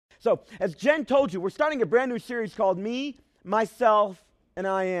So, as Jen told you, we're starting a brand new series called Me, Myself, and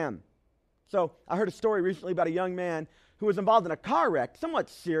I Am. So, I heard a story recently about a young man who was involved in a car wreck, somewhat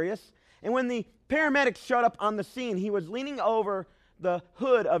serious, and when the paramedics showed up on the scene, he was leaning over the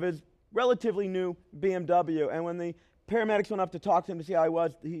hood of his relatively new BMW, and when the paramedics went up to talk to him to see how he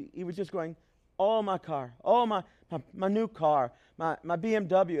was, he was just going, "Oh, my car, oh, my new car, my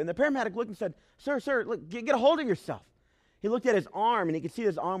BMW." And the paramedic looked and said, Sir, look, get a hold of yourself. He looked at his arm, and he could see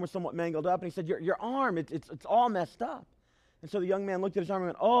his arm was somewhat mangled up, and he said, your arm, it's all messed up. And so the young man looked at his arm and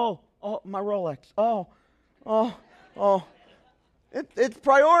went, oh, my Rolex, oh. It's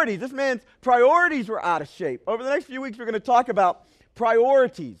priorities. This man's priorities were out of shape. Over the next few weeks, we're going to talk about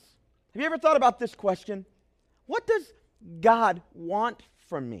priorities. Have you ever thought about this question? What does God want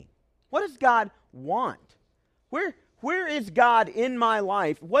from me? What does God want? Where is God in my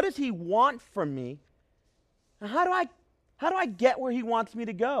life? What does He want from me? And how do I get where He wants me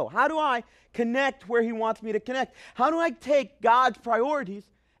to go? How do I connect where He wants me to connect? How do I take God's priorities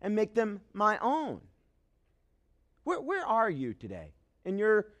and make them my own? Where are you today in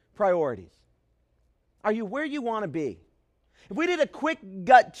your priorities? Are you where you want to be? If we did a quick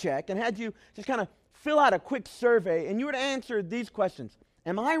gut check and had you just kind of fill out a quick survey and you were to answer these questions,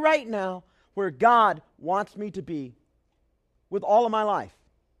 am I right now where God wants me to be with all of my life?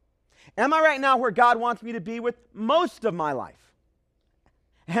 Am I right now where God wants me to be with most of my life?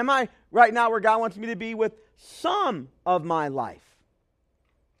 Am I right now where God wants me to be with some of my life?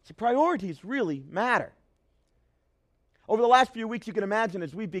 See, priorities really matter. Over the last few weeks, you can imagine,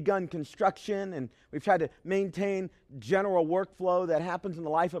 as we've begun construction and we've tried to maintain general workflow that happens in the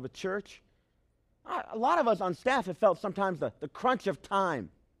life of a church, a lot of us on staff have felt sometimes the crunch of time.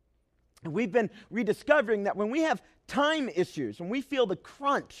 And we've been rediscovering that when we have time issues, when we feel the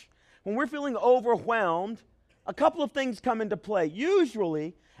crunch, when we're feeling overwhelmed, a couple of things come into play.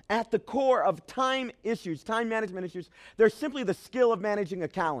 Usually, at the core of time issues, time management issues, there's simply the skill of managing a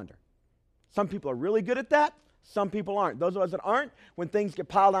calendar. Some people are really good at that. Some people aren't. Those of us that aren't, when things get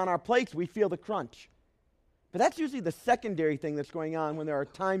piled on our plates, we feel the crunch. But that's usually the secondary thing that's going on when there are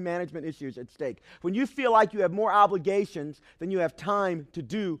time management issues at stake. When you feel like you have more obligations than you have time to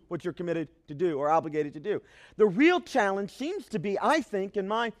do what you're committed to do or obligated to do. The real challenge seems to be, I think, in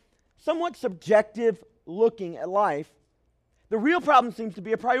my somewhat subjective looking at life, the real problem seems to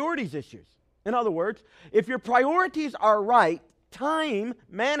be a priorities issues. In other words, if your priorities are right, time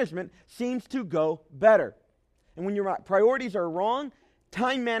management seems to go better. And when your priorities are wrong,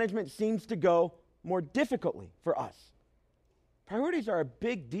 time management seems to go more difficultly for us. Priorities are a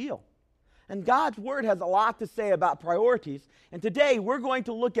big deal. And God's Word has a lot to say about priorities. And today we're going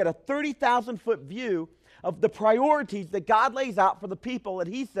to look at a 30,000-foot view of the priorities that God lays out for the people that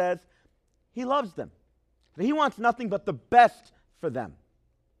He says He loves them. That He wants nothing but the best for them.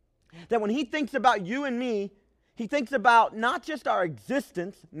 That when He thinks about you and me, He thinks about not just our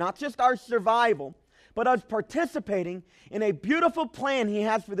existence, not just our survival, but us participating in a beautiful plan He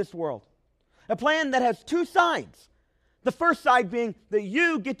has for this world. A plan that has two sides. The first side being that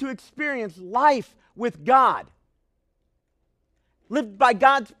you get to experience life with God. Lived by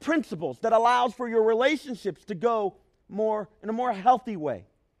God's principles that allows for your relationships to go in a more healthy way.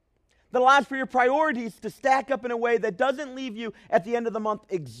 That allows for your priorities to stack up in a way that doesn't leave you at the end of the month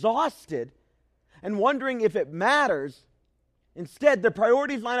exhausted and wondering if it matters. Instead, the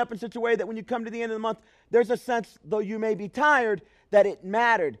priorities line up in such a way that when you come to the end of the month, there's a sense, though you may be tired, that it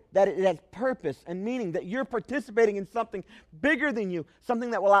mattered, that it has purpose and meaning, that you're participating in something bigger than you,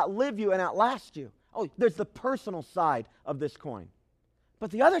 something that will outlive you and outlast you. Oh, there's the personal side of this coin.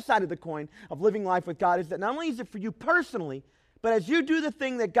 But the other side of the coin of living life with God is that not only is it for you personally, but as you do the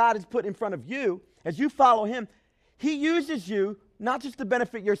thing that God has put in front of you, as you follow Him, He uses you not just to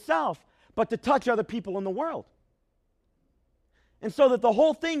benefit yourself, but to touch other people in the world. And so that the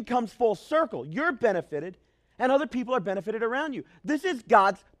whole thing comes full circle. You're benefited, and other people are benefited around you. This is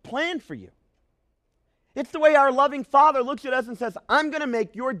God's plan for you. It's the way our loving Father looks at us and says, I'm going to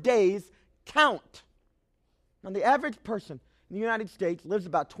make your days count. Now, the average person in the United States lives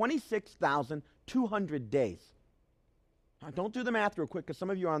about 26,200 days. Now, don't do the math real quick, because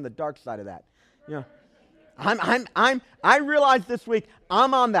some of you are on the dark side of that. You know, I realized this week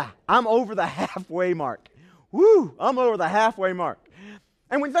I'm over the halfway mark. Woo! I'm over the halfway mark.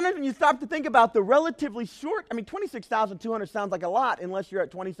 And sometimes when you stop to think about the relatively short, 26,200 sounds like a lot unless you're at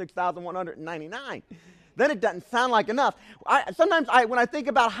 26,199. Then it doesn't sound like enough. Sometimes when I think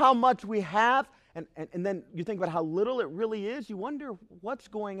about how much we have, and then you think about how little it really is, you wonder what's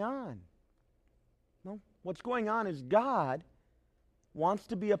going on. No, what's going on is God wants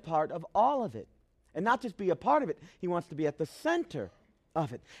to be a part of all of it. And not just be a part of it, He wants to be at the center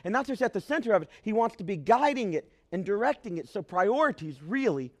of it. And not just at the center of it, he wants to be guiding it and directing it. So priorities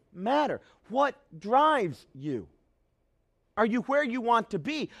really matter. What drives you? Are you where you want to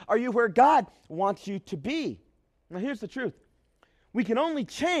be? Are you where God wants you to be? Now here's the truth. We can only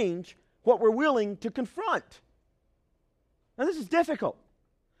change what we're willing to confront. Now this is difficult.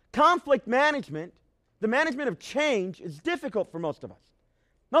 Conflict management, the management of change, is difficult for most of us.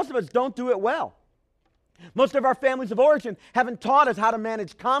 Most of us don't do it well. Most of our families of origin haven't taught us how to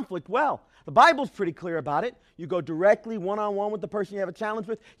manage conflict well. The Bible's pretty clear about it. You go directly one-on-one with the person you have a challenge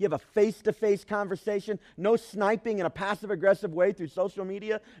with. You have a face-to-face conversation. No sniping in a passive-aggressive way through social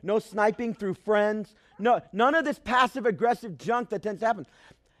media. No sniping through friends. No, none of this passive-aggressive junk that tends to happen.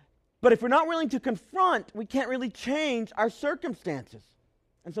 But if we're not willing to confront, we can't really change our circumstances.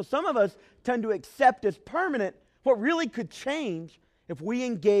 And so some of us tend to accept as permanent what really could change if we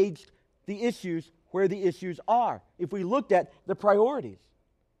engaged the issues where the issues are, if we looked at the priorities.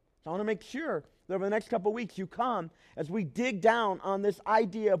 So I want to make sure that over the next couple of weeks you come as we dig down on this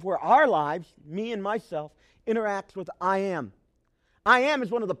idea of where our lives, me and myself, interacts with I am. I am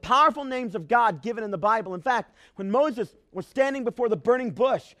is one of the powerful names of God given in the Bible. In fact, when Moses was standing before the burning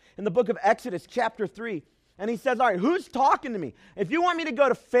bush in the book of Exodus chapter 3, and he says, all right, who's talking to me? If you want me to go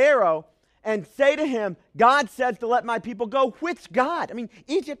to Pharaoh and say to him, God says to let my people go, which God? I mean,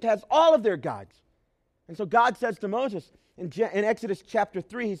 Egypt has all of their gods. And so God says to Moses in Exodus chapter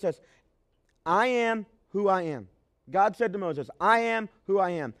 3, he says, I am who I am. God said to Moses, I am who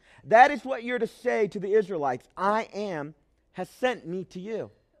I am. That is what you're to say to the Israelites. I am has sent me to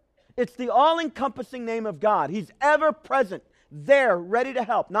you. It's the all-encompassing name of God. He's ever present, there, ready to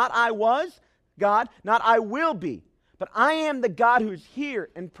help. Not I was God, not I will be, but I am the God who's here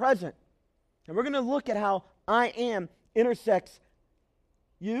and present. And we're going to look at how I am intersects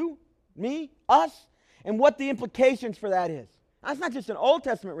you, me, us, and what the implications for that is. That's not just an Old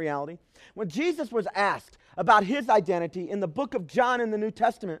Testament reality. When Jesus was asked about his identity in the book of John in the New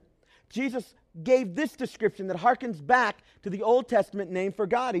Testament, Jesus gave this description that harkens back to the Old Testament name for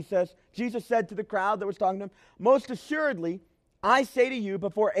God. He says, Jesus said to the crowd that was talking to him, most assuredly, I say to you,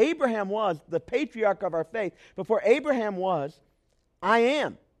 before Abraham was, the patriarch of our faith, before Abraham was, I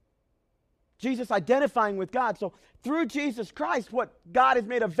am. Jesus identifying with God. So through Jesus Christ, what God has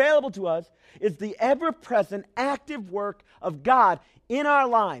made available to us is the ever-present active work of God in our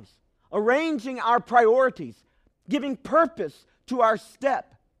lives, arranging our priorities, giving purpose to our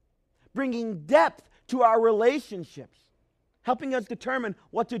step, bringing depth to our relationships, helping us determine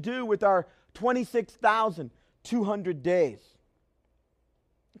what to do with our 26,200 days.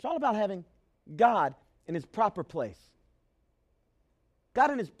 It's all about having God in his proper place.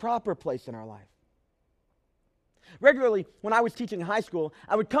 God in his proper place in our life. Regularly, when I was teaching high school,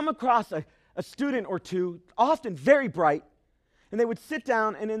 I would come across a student or two, often very bright, and they would sit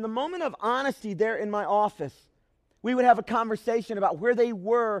down, and in the moment of honesty there in my office, we would have a conversation about where they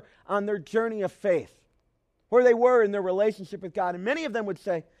were on their journey of faith, where they were in their relationship with God. And many of them would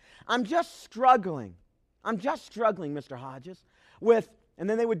say, I'm just struggling, Mr. Hodges, with, and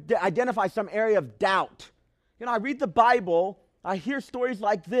then they would identify some area of doubt. You know, I read the Bible, I hear stories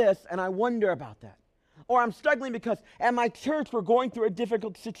like this, and I wonder about that. Or I'm struggling because at my church we're going through a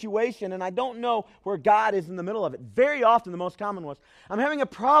difficult situation and I don't know where God is in the middle of it. Very often the most common was, I'm having a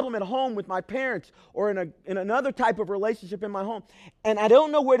problem at home with my parents or in another type of relationship in my home, and I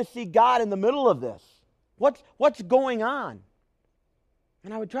don't know where to see God in the middle of this. What's going on?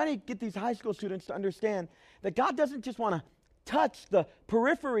 And I would try to get these high school students to understand that God doesn't just want to touch the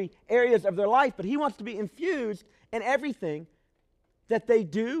periphery areas of their life, but he wants to be infused in everything that they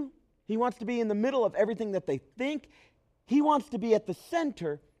do. He wants to be in the middle of everything that they think. He wants to be at the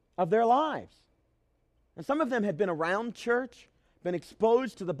center of their lives. And some of them had been around church, been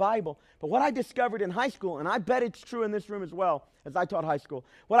exposed to the Bible. But what I discovered in high school, and I bet it's true in this room as well, as I taught high school,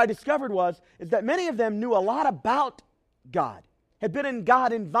 what I discovered is that many of them knew a lot about God, had been in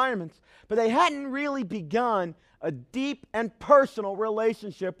God environments, but they hadn't really begun a deep and personal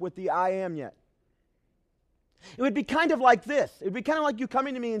relationship with the I am yet. It would be kind of like this. It would be kind of like you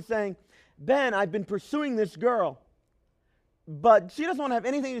coming to me and saying, Ben, I've been pursuing this girl, but she doesn't want to have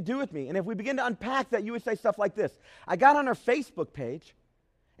anything to do with me. And if we begin to unpack that, you would say stuff like this. I got on her Facebook page,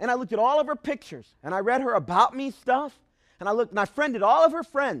 and I looked at all of her pictures, and I read her about me stuff, and I friended all of her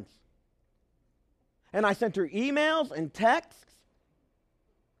friends. And I sent her emails and texts.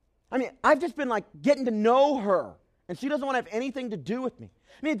 I mean, I've just been like getting to know her, and she doesn't want to have anything to do with me.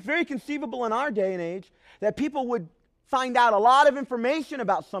 I mean, it's very conceivable in our day and age that people would find out a lot of information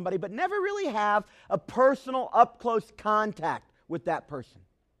about somebody but never really have a personal, up-close contact with that person.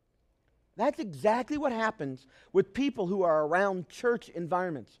 That's exactly what happens with people who are around church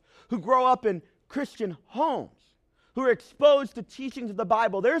environments, who grow up in Christian homes, who are exposed to teachings of the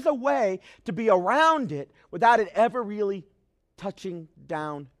Bible. There's a way to be around it without it ever really touching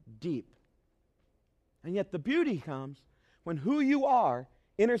down deep. And yet the beauty comes when who you are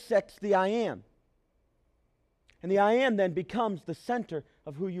intersects the I am. And the I am then becomes the center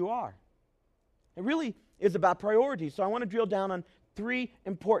of who you are. It really is about priorities. So I want to drill down on 3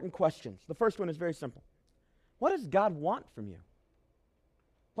 important questions. The first one is very simple. What does God want from you?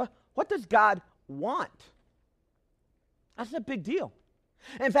 What does God want? That's a big deal.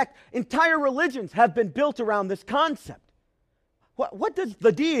 In fact, entire religions have been built around this concept. What does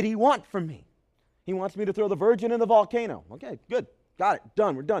the deity want from me? He wants me to throw the virgin in the volcano. Okay, good. Got it.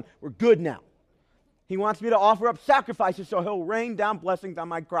 Done. We're done. We're good now. He wants me to offer up sacrifices so he'll rain down blessings on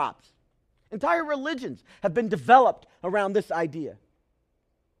my crops. Entire religions have been developed around this idea.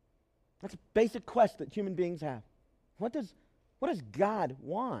 That's a basic quest that human beings have. What does God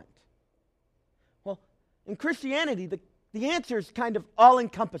want? Well, in Christianity, the answer is kind of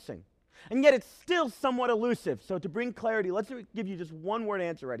all-encompassing. And yet it's still somewhat elusive. So to bring clarity, let's give you just one word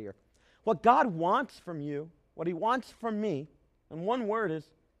answer right here. What God wants from you, what he wants from me, and one word is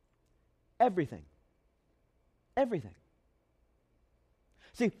everything. Everything.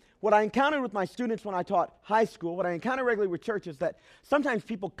 See, what I encountered with my students when I taught high school, what I encounter regularly with churches, that sometimes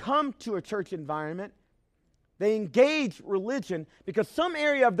people come to a church environment, they engage religion because some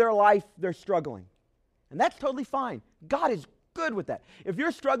area of their life they're struggling. And that's totally fine. God is good with that. If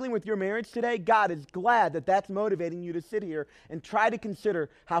you're struggling with your marriage today, God is glad that that's motivating you to sit here and try to consider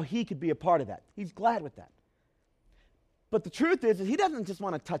how he could be a part of that. He's glad with that. But the truth is he doesn't just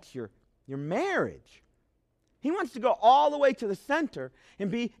want to touch your marriage. He wants to go all the way to the center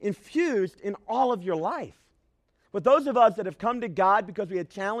and be infused in all of your life. But those of us that have come to God because we had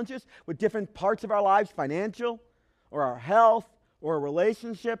challenges with different parts of our lives, financial or our health or a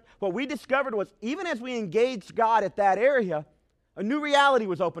relationship, what we discovered was even as we engaged God at that area, a new reality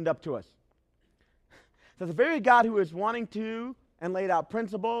was opened up to us. So the very God who is wanting to and laid out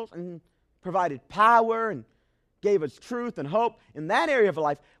principles and provided power and gave us truth and hope in that area of our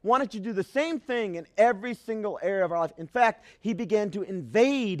life, wanted to do the same thing in every single area of our life. In fact, he began to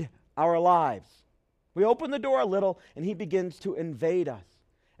invade our lives. We open the door a little, and he begins to invade us.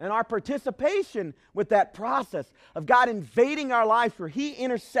 And our participation with that process of God invading our lives where he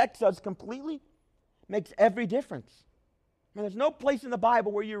intersects us completely makes every difference. I mean, there's no place in the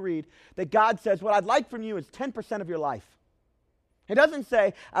Bible where you read that God says, what I'd like from you is 10% of your life. It doesn't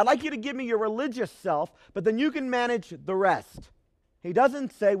say, I'd like you to give me your religious self, but then you can manage the rest. He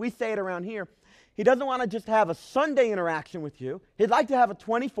doesn't say, we say it around here, he doesn't want to just have a Sunday interaction with you. He'd like to have a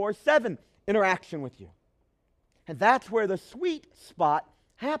 24/7 interaction with you. And that's where the sweet spot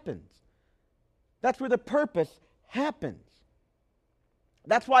happens. That's where the purpose happens.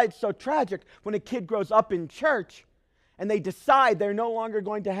 That's why it's so tragic when a kid grows up in church and they decide they're no longer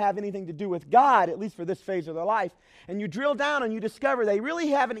going to have anything to do with God, at least for this phase of their life, and you drill down and you discover they really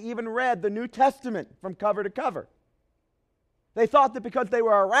haven't even read the New Testament from cover to cover. They thought that because they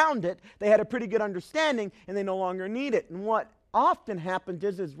were around it, they had a pretty good understanding, and they no longer need it. And what often happens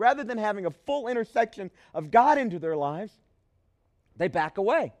is rather than having a full intersection of God into their lives, they back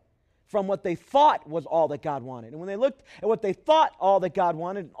away from what they thought was all that God wanted. And when they looked at what they thought all that God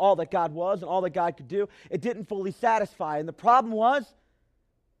wanted, and all that God was, and all that God could do, it didn't fully satisfy. And the problem was,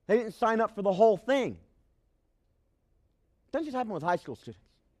 they didn't sign up for the whole thing. It doesn't just happen with high school students.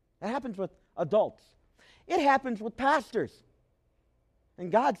 It happens with adults. It happens with pastors.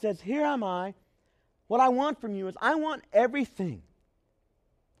 And God says, here am I. What I want from you is I want everything.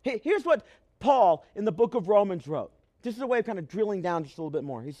 Here's what Paul in the book of Romans wrote. This is a way of kind of drilling down just a little bit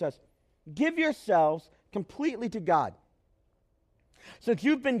more. He says, give yourselves completely to God, since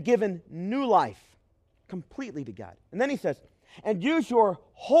you've been given new life completely to God. And then he says, and use your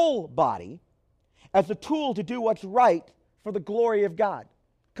whole body as a tool to do what's right for the glory of God.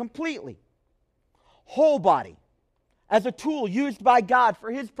 Completely. Whole body as a tool used by God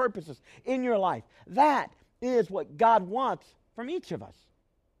for his purposes in your life. That is what God wants from each of us.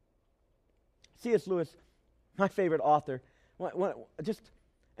 C.S. Lewis, my favorite author, just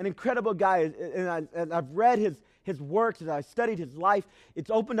an incredible guy, and I've read his works, as I studied his life, it's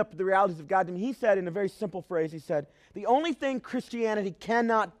opened up the realities of God to me. He said in a very simple phrase, he said, the only thing Christianity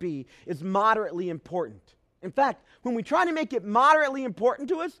cannot be is moderately important. In fact, when we try to make it moderately important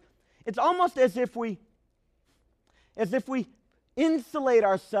to us, it's almost as if we insulate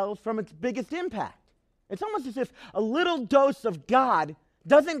ourselves from its biggest impact. It's almost as if a little dose of God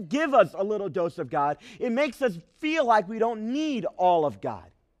doesn't give us a little dose of God. It makes us feel like we don't need all of God.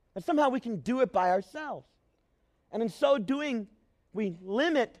 that somehow we can do it by ourselves. And in so doing, we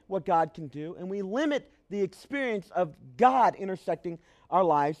limit what God can do, and we limit the experience of God intersecting our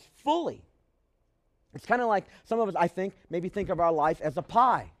lives fully. It's kind of like some of us, I think, maybe think of our life as a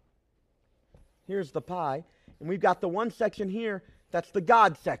pie. Here's the pie, and we've got the one section here that's the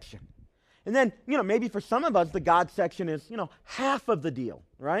God section. And then, maybe for some of us, the God section is, half of the deal,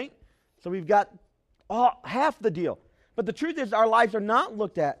 right? So we've got half the deal. But the truth is, our lives are not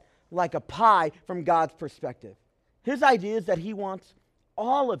looked at like a pie from God's perspective. His idea is that he wants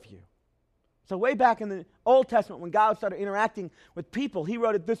all of you. So way back in the Old Testament, when God started interacting with people, he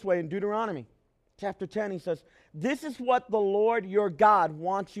wrote it this way in Deuteronomy chapter 10. He says, "This is what the Lord your God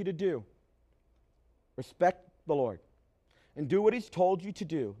wants you to do. Respect the Lord and do what he's told you to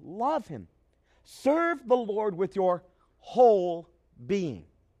do. Love him. Serve the Lord with your whole being."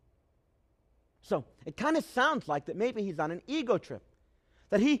 So it kind of sounds like that maybe he's on an ego trip,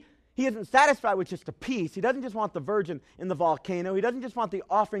 that he isn't satisfied with just a piece. He doesn't just want the virgin in the volcano. He doesn't just want the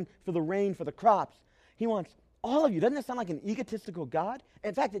offering for the rain for the crops. He wants all of you. Doesn't that sound like an egotistical God?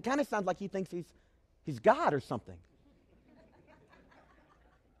 In fact, it kind of sounds like he thinks he's God or something.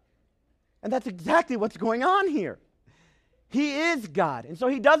 And that's exactly what's going on here. He is God. And so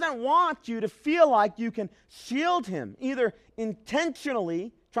he doesn't want you to feel like you can shield him, either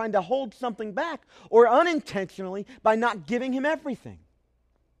intentionally trying to hold something back or unintentionally by not giving him everything.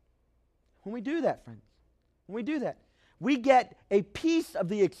 When we do that, friends, we get a piece of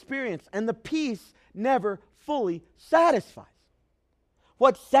the experience, and the piece never fully satisfies.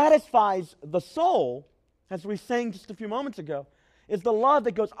 What satisfies the soul, as we sang just a few moments ago, is the love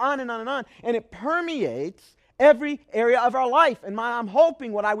that goes on and on and on, and it permeates every area of our life. And I'm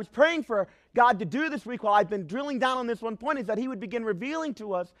hoping what I was praying for God to do this week while I've been drilling down on this one point is that he would begin revealing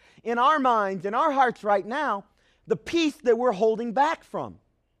to us in our minds, in our hearts right now, the piece that we're holding back from.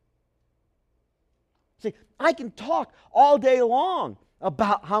 See, I can talk all day long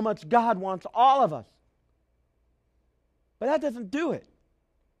about how much God wants all of us. But that doesn't do it.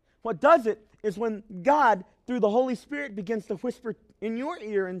 What does it is when God, through the Holy Spirit, begins to whisper in your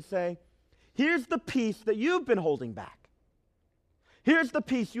ear and say, here's the piece that you've been holding back. Here's the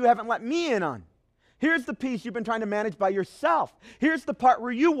piece you haven't let me in on. Here's the piece you've been trying to manage by yourself. Here's the part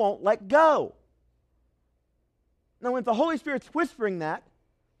where you won't let go. Now, when the Holy Spirit's whispering that,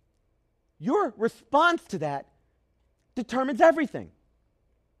 your response to that determines everything.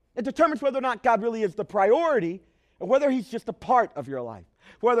 It determines whether or not God really is the priority or whether he's just a part of your life.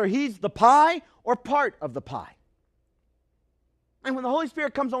 Whether he's the pie or part of the pie. And when the Holy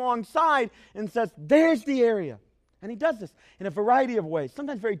Spirit comes alongside and says, there's the area. And he does this in a variety of ways,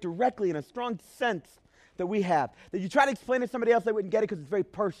 sometimes very directly in a strong sense that we have. That you try to explain to somebody else, they wouldn't get it because it's very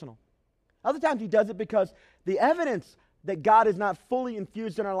personal. Other times he does it because the evidence that God is not fully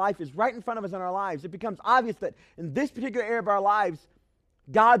infused in our life is right in front of us in our lives. It becomes obvious that in this particular area of our lives,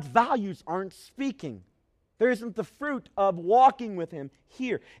 God's values aren't speaking. There isn't the fruit of walking with him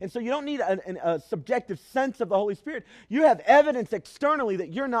here. And so you don't need a subjective sense of the Holy Spirit. You have evidence externally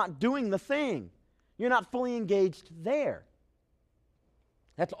that you're not doing the thing. You're not fully engaged there.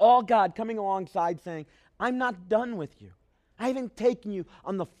 That's all God coming alongside saying, I'm not done with you. I haven't taken you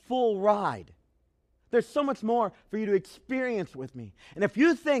on the full ride. There's so much more for you to experience with me. And if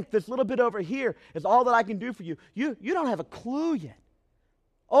you think this little bit over here is all that I can do for you, you don't have a clue yet.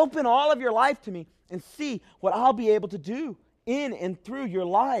 Open all of your life to me and see what I'll be able to do in and through your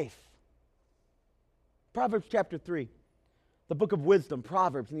life. Proverbs chapter 3, the book of wisdom,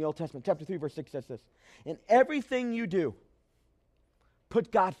 Proverbs in the Old Testament, chapter 3, verse 6 says this, in everything you do,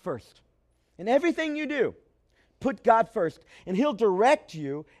 put God first. In everything you do, put God first, and he'll direct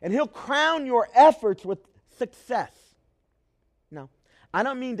you, and he'll crown your efforts with success. Now, I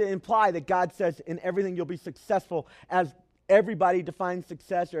don't mean to imply that God says in everything you'll be successful as everybody defines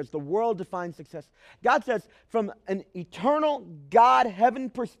success or as the world defines success. God says from an eternal God, heaven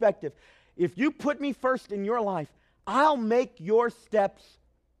perspective, if you put me first in your life, I'll make your steps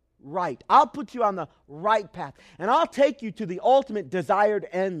right. I'll put you on the right path, and I'll take you to the ultimate desired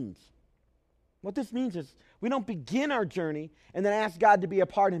ends. What this means is we don't begin our journey and then ask God to be a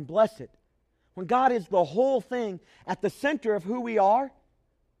part and bless it. When God is the whole thing at the center of who we are,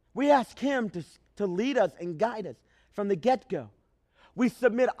 we ask him to lead us and guide us from the get-go. We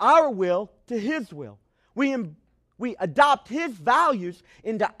submit our will to his will. We adopt his values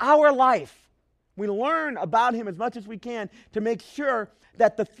into our life. We learn about him as much as we can to make sure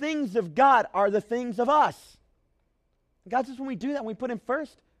that the things of God are the things of us. God says when we do that, when we put him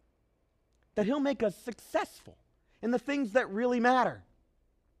first, that he'll make us successful in the things that really matter.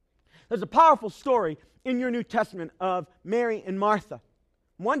 There's a powerful story in your New Testament of Mary and Martha.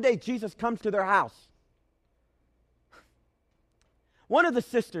 One day, Jesus comes to their house. One of the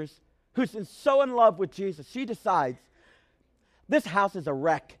sisters, who's so in love with Jesus, she decides, this house is a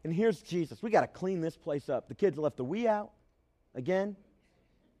wreck, and here's Jesus. We got to clean this place up. The kids left the Wii out again.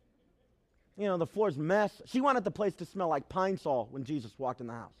 You know, the floor's a mess. She wanted the place to smell like Pine Sol when Jesus walked in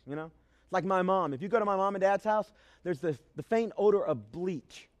the house, you know? It's like my mom. If you go to my mom and dad's house, there's the faint odor of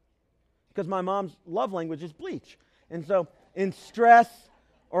bleach because my mom's love language is bleach. And so in stress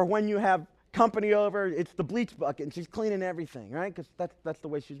or when you have company over, it's the bleach bucket, and she's cleaning everything, right? Because that's the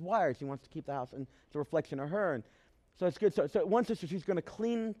way she's wired. She wants to keep the house, and it's a reflection of her. And so it's good. So one sister, she's going to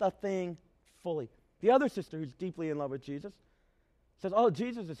clean the thing fully. The other sister, who's deeply in love with Jesus, says, oh,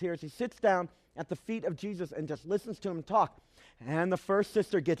 Jesus is here. She sits down at the feet of Jesus and just listens to him talk. And the first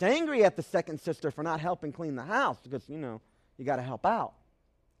sister gets angry at the second sister for not helping clean the house because, you know, you got to help out.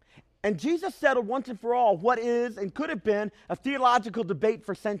 And Jesus settled once and for all what is and could have been a theological debate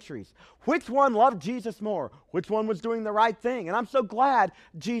for centuries. Which one loved Jesus more? Which one was doing the right thing? And I'm so glad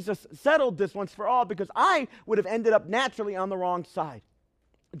Jesus settled this once for all because I would have ended up naturally on the wrong side.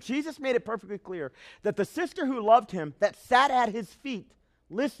 Jesus made it perfectly clear that the sister who loved him, that sat at his feet,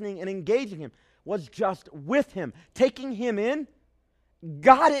 listening and engaging him, was just with him, taking him in,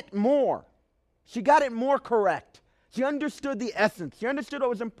 got it more. She got it more correct. She understood the essence. She understood what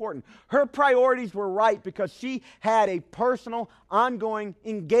was important. Her priorities were right because she had a personal, ongoing,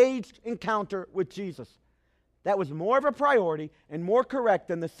 engaged encounter with Jesus. That was more of a priority and more correct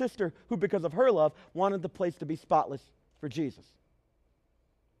than the sister who, because of her love, wanted the place to be spotless for Jesus.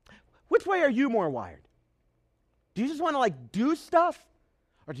 Which way are you more wired? Do you just want to do stuff?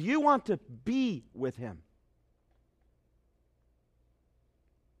 Or do you want to be with him?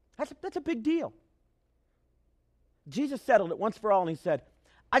 That's a big deal. Jesus settled it once for all and he said,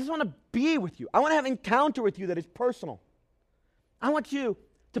 I just want to be with you. I want to have an encounter with you that is personal. I want you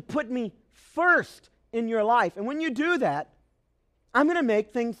to put me first in your life. And when you do that, I'm going to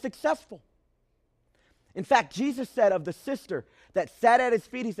make things successful. In fact, Jesus said of the sister that sat at his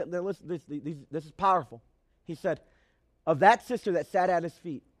feet, he said, listen, this is powerful. He said, of that sister that sat at his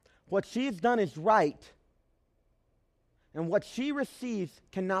feet, what she's done is right, and what she receives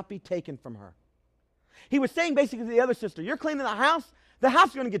cannot be taken from her. He was saying basically to the other sister, you're cleaning the house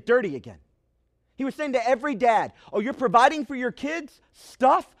is going to get dirty again. He was saying to every dad, oh, you're providing for your kids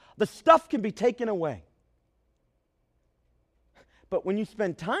stuff, the stuff can be taken away. But when you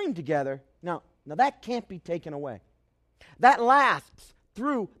spend time together, now that can't be taken away. That lasts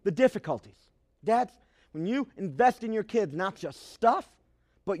through the difficulties. Dads, when you invest in your kids, not just stuff,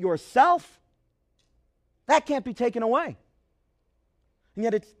 but yourself, that can't be taken away. And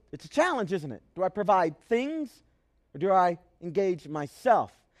yet it's a challenge, isn't it? Do I provide things or do I engage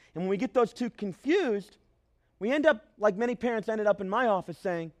myself? And when we get those two confused, we end up, like many parents ended up in my office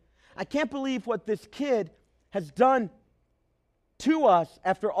saying, I can't believe what this kid has done to us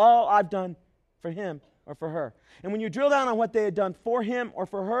after all I've done for him or for her. And when you drill down on what they had done for him or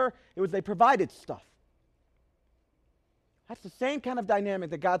for her, it was they provided stuff. That's the same kind of dynamic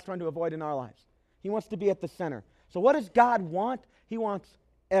that God's trying to avoid in our lives. He wants to be at the center. So what does God want? He wants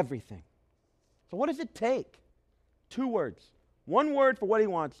everything. So what does it take? 2 words. 1 word for what he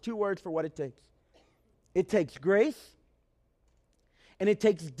wants, 2 words for what it takes. It takes grace and it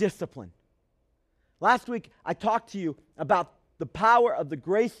takes discipline. Last week, I talked to you about the power of the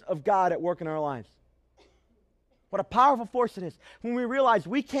grace of God at work in our lives. What a powerful force it is when we realize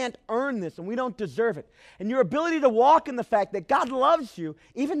we can't earn this and we don't deserve it. And your ability to walk in the fact that God loves you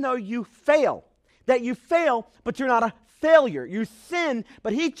even though you fail. That you fail, but you're not a failure. You sin,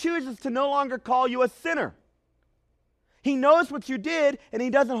 but he chooses to no longer call you a sinner. He knows what you did and he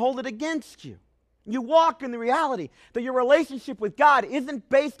doesn't hold it against you. You walk in the reality that your relationship with God isn't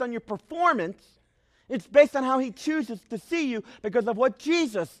based on your performance. It's based on how he chooses to see you because of what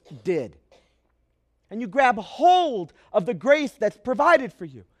Jesus did. And you grab hold of the grace that's provided for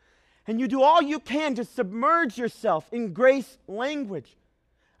you. And you do all you can to submerge yourself in grace language.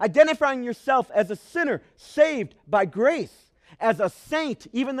 Identifying yourself as a sinner saved by grace. As a saint,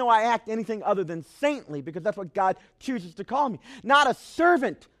 even though I act anything other than saintly, because that's what God chooses to call me. Not a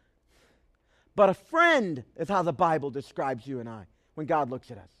servant, but a friend is how the Bible describes you and I when God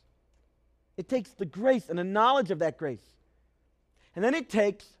looks at us. It takes the grace and the knowledge of that grace. And then it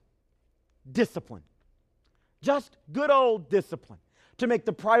takes discipline. Just good old discipline to make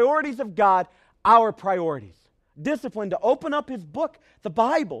the priorities of God our priorities. Discipline to open up his book, the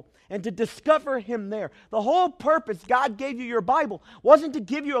Bible, and to discover him there. The whole purpose God gave you your Bible wasn't to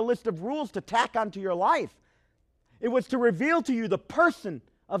give you a list of rules to tack onto your life. It was to reveal to you the person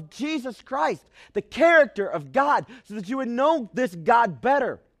of Jesus Christ, the character of God, so that you would know this God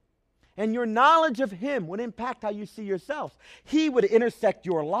better. And your knowledge of Him would impact how you see yourselves. He would intersect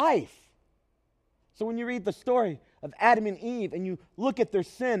your life. So when you read the story of Adam and Eve and you look at their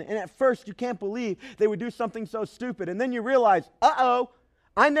sin, and at first you can't believe they would do something so stupid, and then you realize,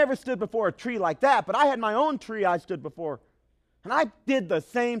 I never stood before a tree like that, but I had my own tree I stood before, and I did the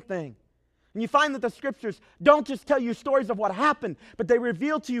same thing. And you find that the scriptures don't just tell you stories of what happened, but they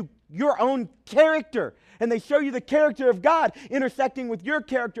reveal to you your own character. And they show you the character of God intersecting with your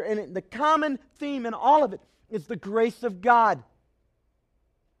character. And the common theme in all of it is the grace of God.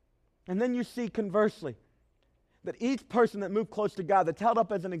 And then you see, conversely, that each person that moved close to God, that's held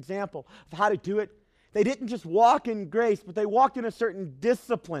up as an example of how to do it, they didn't just walk in grace, but they walked in a certain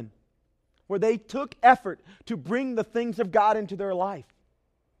discipline where they took effort to bring the things of God into their life.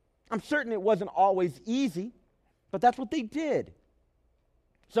 I'm certain it wasn't always easy, but that's what they did.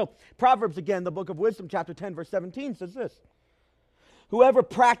 So, Proverbs, again, the book of wisdom, chapter 10, verse 17 says this: whoever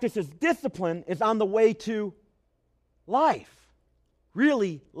practices discipline is on the way to life,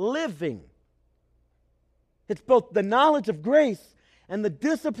 really living. It's both the knowledge of grace and the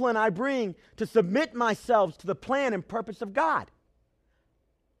discipline I bring to submit myself to the plan and purpose of God.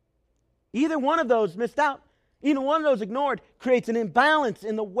 Either one of those missed out, either one of those ignored, creates an imbalance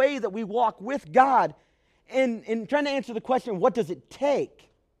in the way that we walk with God. And in trying to answer the question, what does it take?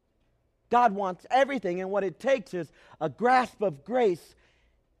 God wants everything, and what it takes is a grasp of grace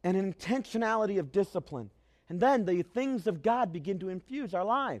and an intentionality of discipline. And then the things of God begin to infuse our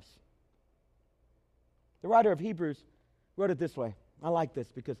lives. The writer of Hebrews wrote it this way. I like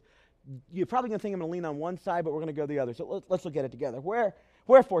this because you're probably going to think I'm going to lean on one side, but we're going to go the other. So let's look at it together.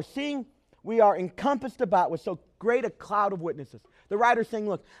 Wherefore, seeing we are encompassed about with so great a cloud of witnesses. The writer's saying,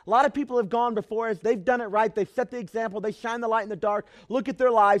 look, a lot of people have gone before us. They've done it right. They've set the example. They shine the light in the dark. Look at their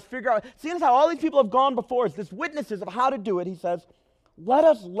lives. Figure out. Seeing as how all these people have gone before us, this witnesses of how to do it, he says, let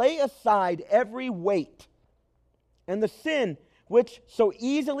us lay aside every weight and the sin which so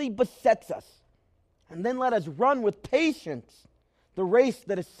easily besets us. And then let us run with patience the race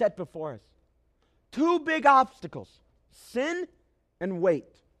that is set before us. Two big obstacles, sin and weight.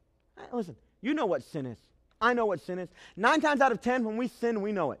 Listen, you know what sin is. I know what sin is. 9 times out of 10, when we sin,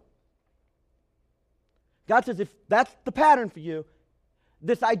 we know it. God says if that's the pattern for you,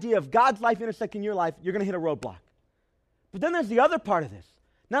 this idea of God's life intersecting your life, you're going to hit a roadblock. But then there's the other part of this.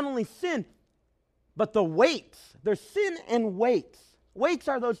 Not only sin, but the weights. There's sin and weights. Weights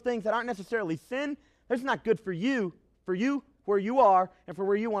are those things that aren't necessarily sin. They're just not good for you, where you are, and for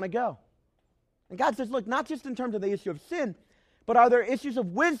where you want to go. And God says, look, not just in terms of the issue of sin, but are there issues of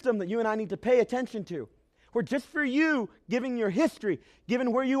wisdom that you and I need to pay attention to? Where just for you, given your history,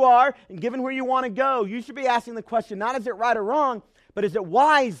 given where you are, and given where you want to go, you should be asking the question, not is it right or wrong, but is it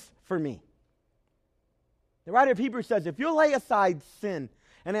wise for me? The writer of Hebrews says, if you'll lay aside sin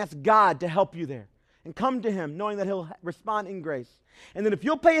and ask God to help you there, and come to Him knowing that He'll respond in grace, and then if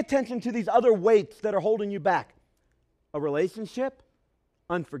you'll pay attention to these other weights that are holding you back, a relationship,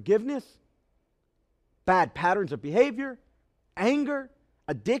 unforgiveness, bad patterns of behavior, anger,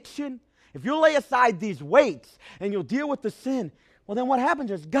 addiction, if you'll lay aside these weights and you'll deal with the sin, well then what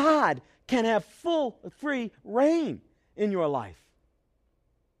happens is God can have full, free reign in your life.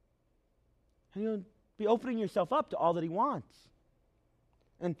 And you'll be opening yourself up to all that He wants.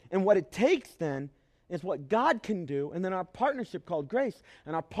 And what it takes then is what God can do, and then our partnership called grace,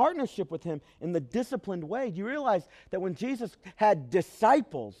 and our partnership with Him in the disciplined way. Do you realize that when Jesus had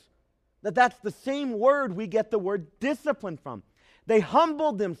disciples, that's the same word we get the word discipline from? They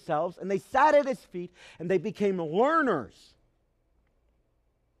humbled themselves, and they sat at His feet, and they became learners.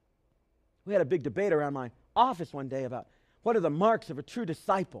 We had a big debate around my office one day about what are the marks of a true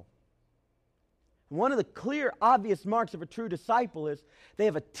disciple. And one of the clear, obvious marks of a true disciple is they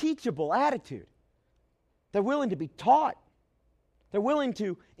have a teachable attitude. They're willing to be taught. They're willing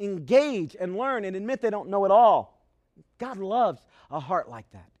to engage and learn and admit they don't know it all. God loves a heart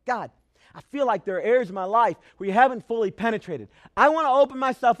like that. God, I feel like there are areas in my life where you haven't fully penetrated. I want to open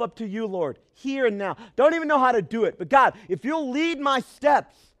myself up to you, Lord, here and now. Don't even know how to do it. But God, if you'll lead my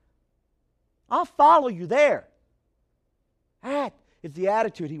steps, I'll follow you there. That is the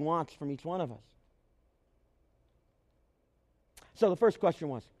attitude He wants from each one of us. So the first question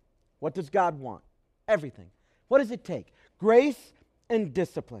was, what does God want? Everything. What does it take? Grace and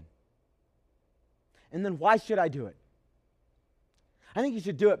discipline. And then why should I do it? I think you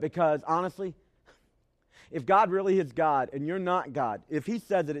should do it because, honestly, if God really is God and you're not God, if He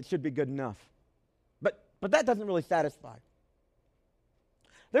says it should be good enough. But that doesn't really satisfy.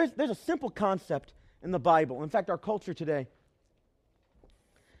 There's a simple concept in the Bible. In fact, our culture today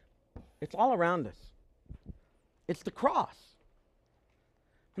It's all around us. It's the cross.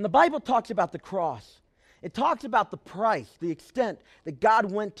 When the Bible talks about the cross, it talks about the price, the extent that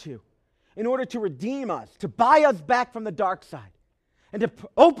God went to in order to redeem us, to buy us back from the dark side, and to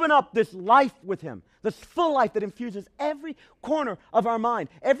open up this life with Him, this full life that infuses every corner of our mind,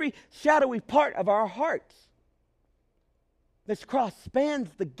 every shadowy part of our hearts. This cross spans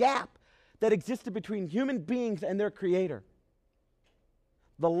the gap that existed between human beings and their Creator,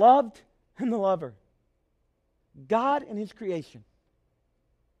 the loved and the lover, God and His creation.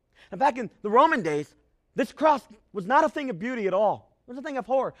 And back in the Roman days, this cross was not a thing of beauty at all. It was a thing of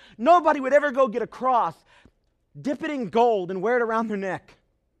horror. Nobody would ever go get a cross, dip it in gold, and wear it around their neck.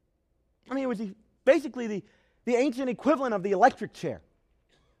 I mean, it was basically the ancient equivalent of the electric chair.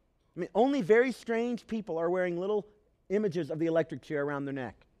 I mean, only very strange people are wearing little images of the electric chair around their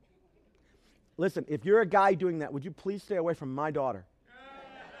neck. Listen, if you're a guy doing that, would you please stay away from my daughter?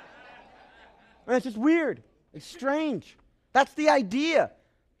 I mean, it's just weird. It's strange. That's the idea.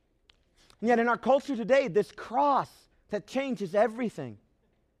 And yet in our culture today, this cross that changes everything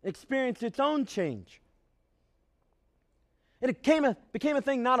experienced its own change. It became a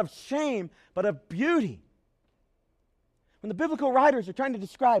thing not of shame, but of beauty. When the biblical writers are trying to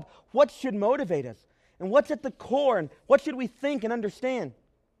describe what should motivate us and what's at the core and what should we think and understand,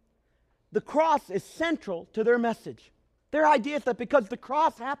 the cross is central to their message. Their idea is that because the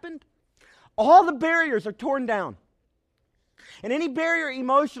cross happened, all the barriers are torn down. And any barrier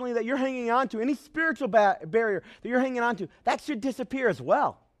emotionally that you're hanging on to, any spiritual barrier that you're hanging on to, that should disappear as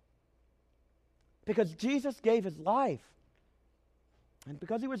well. Because Jesus gave His life. And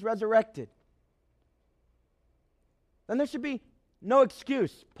because He was resurrected. Then there should be no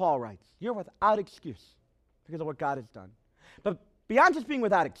excuse, Paul writes. You're without excuse because of what God has done. But beyond just being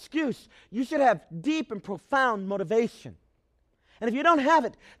without excuse, you should have deep and profound motivation. And if you don't have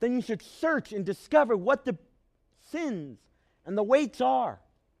it, then you should search and discover what the sins and the weights are.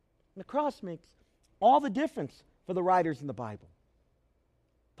 And the cross makes all the difference for the writers in the Bible.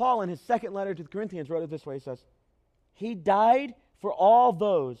 Paul, in his second letter to the Corinthians, wrote it this way. He says, He died for all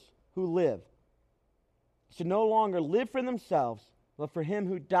those who live. Should no longer live for themselves, but for Him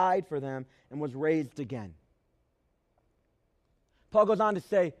who died for them and was raised again. Paul goes on to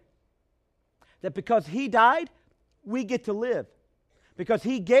say that because He died, we get to live. Because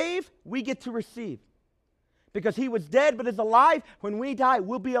He gave, we get to receive. Because He was dead but is alive, when we die,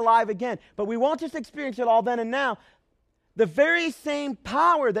 we'll be alive again. But we won't just experience it all then and now. The very same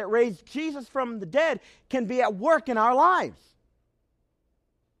power that raised Jesus from the dead can be at work in our lives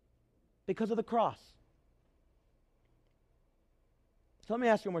because of the cross. So let me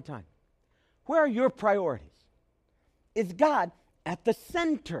ask you one more time. Where are your priorities? Is God at the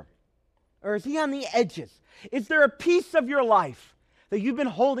center? Or is He on the edges? Is there a piece of your life that you've been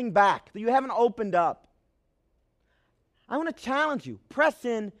holding back, that you haven't opened up? I want to challenge you. Press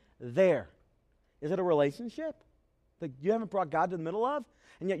in there. Is it a relationship that you haven't brought God to the middle of,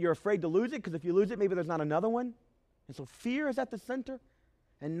 and yet you're afraid to lose it because if you lose it, maybe there's not another one? And so fear is at the center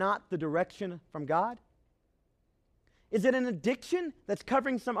and not the direction from God? Is it an addiction that's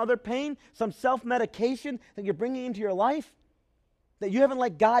covering some other pain, some self-medication that you're bringing into your life that you haven't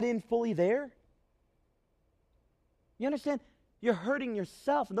let God in fully there? You understand? You're hurting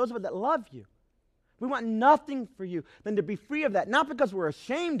yourself and those of us that love you. We want nothing for you than to be free of that, not because we're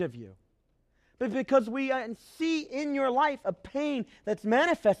ashamed of you, but because we see in your life a pain that's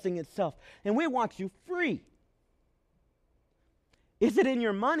manifesting itself, and we want you free. Is it in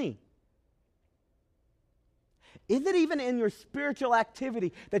your money? Is it even in your spiritual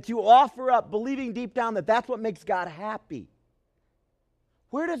activity that you offer up, believing deep down that that's what makes God happy?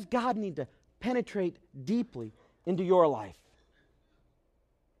 Where does God need to penetrate deeply into your life?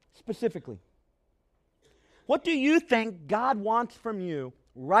 Specifically, what do you think God wants from you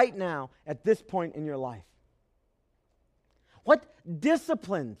right now at this point in your life? What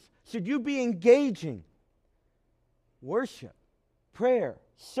disciplines should you be engaging? Worship, prayer,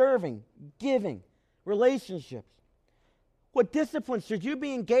 serving, giving, relationships. What disciplines should you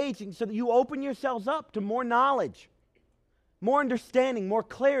be engaging so that you open yourselves up to more knowledge, more understanding, more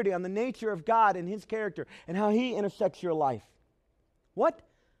clarity on the nature of God and His character and how He intersects your life? What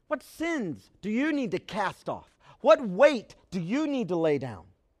sins do you need to cast off? What weight do you need to lay down?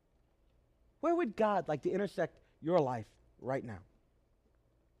 Where would God like to intersect your life right now?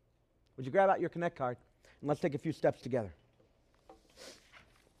 Would you grab out your Connect card and let's take a few steps together.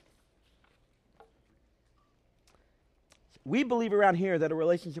 We believe around here that a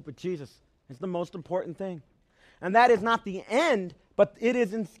relationship with Jesus is the most important thing. And that is not the end, but it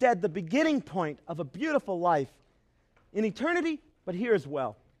is instead the beginning point of a beautiful life in eternity, but here as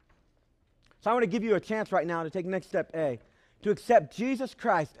well. So I want to give you a chance right now to take next step A, to accept Jesus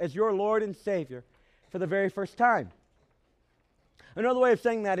Christ as your Lord and Savior for the very first time. Another way of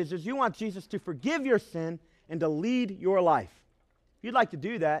saying that is you want Jesus to forgive your sin and to lead your life. If you'd like to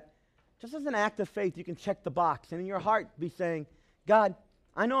do that, just as an act of faith, you can check the box and in your heart be saying, God,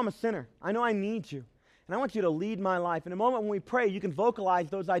 I know I'm a sinner. I know I need you. And I want you to lead my life. In a moment when we pray, you can vocalize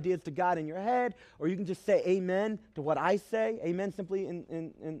those ideas to God in your head, or you can just say amen to what I say. Amen simply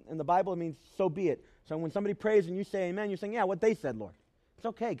in the Bible, it means so be it. So when somebody prays and you say amen, you're saying, yeah, what they said, Lord. It's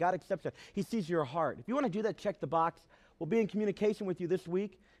okay. God accepts it. He sees your heart. If you want to do that, check the box. We'll be in communication with you this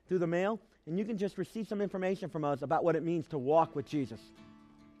week through the mail, and you can just receive some information from us about what it means to walk with Jesus.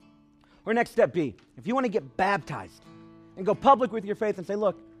 Or next step B, if you want to get baptized and go public with your faith and say,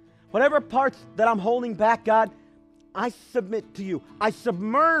 look, whatever parts that I'm holding back, God, I submit to you. I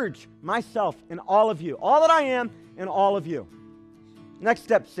submerge myself in all of you, all that I am in all of you. Next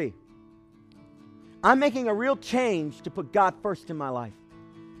step C, I'm making a real change to put God first in my life.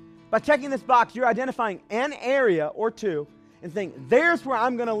 By checking this box, you're identifying an area or two and saying, there's where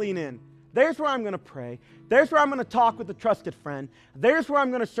I'm going to lean in. There's where I'm going to pray. There's where I'm going to talk with a trusted friend. There's where I'm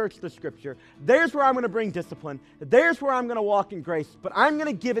going to search the Scripture. There's where I'm going to bring discipline. There's where I'm going to walk in grace. But I'm going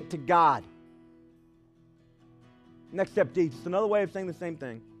to give it to God. Next step D, just another way of saying the same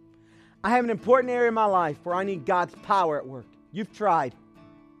thing. I have an important area in my life where I need God's power at work. You've tried.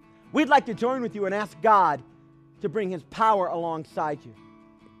 We'd like to join with you and ask God to bring His power alongside you.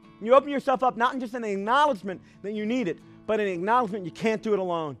 And you open yourself up not in just an acknowledgement that you need it, but an acknowledgement you can't do it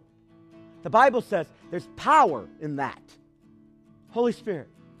alone. The Bible says there's power in that. Holy Spirit,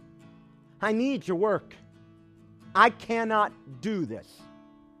 I need your work. I cannot do this.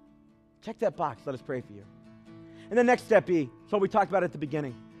 Check that box. Let us pray for you. And the next step E, it's what we talked about at the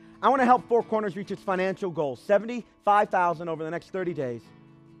beginning. I want to help Four Corners reach its financial goal, $75,000 over the next 30 days,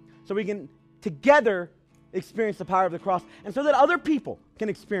 so we can together experience the power of the cross, and so that other people can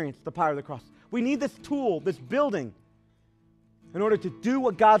experience the power of the cross. We need this tool, this building, in order to do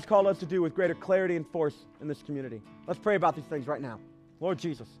what God's called us to do with greater clarity and force in this community. Let's pray about these things right now. Lord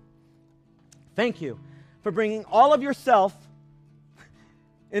Jesus, thank you for bringing all of yourself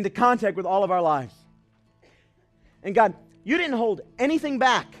into contact with all of our lives. And God, you didn't hold anything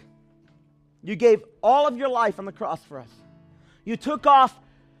back. You gave all of your life on the cross for us. You took off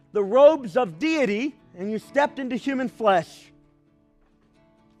the robes of deity and you stepped into human flesh.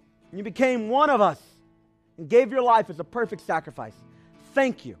 And you became one of us and gave your life as a perfect sacrifice.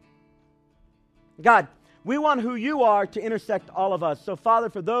 Thank you. God, we want who you are to intersect all of us. So, Father,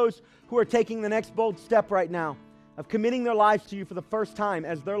 for those who are taking the next bold step right now of committing their lives to you for the first time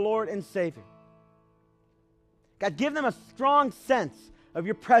as their Lord and Savior, God, give them a strong sense of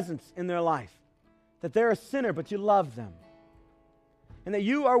your presence in their life, that they're a sinner, but you love them, and that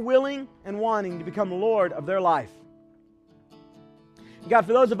you are willing and wanting to become Lord of their life. God,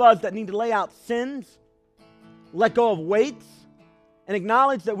 for those of us that need to lay out sins, let go of weights, and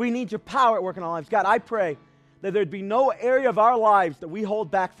acknowledge that we need your power at work in our lives, God, I pray that there'd be no area of our lives that we hold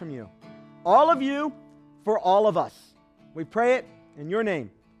back from you. All of you for all of us. We pray it in your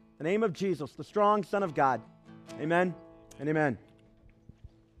name, the name of Jesus, the strong Son of God. Amen and amen.